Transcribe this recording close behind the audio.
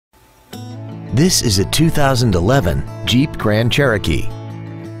This is a 2011 Jeep Grand Cherokee.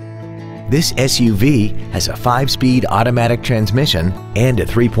 This SUV has a 5-speed automatic transmission and a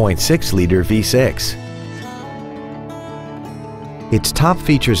 3.6-liter V6. Its top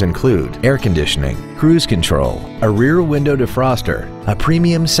features include air conditioning, cruise control, a rear window defroster, a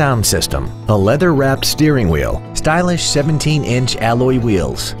premium sound system, a leather-wrapped steering wheel, stylish 17-inch alloy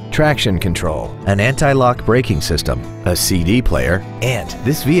wheels, traction control, an anti-lock braking system, a CD player, and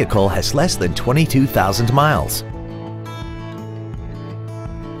this vehicle has less than 22,000 miles.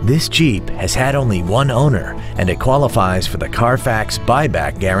 This Jeep has had only one owner and it qualifies for the Carfax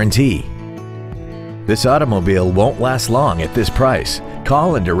buyback guarantee. This automobile won't last long at this price.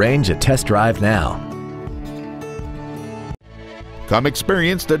 Call and arrange a test drive now. Come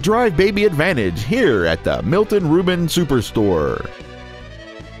experience the Drive Baby Advantage here at the Milton Ruben Superstore.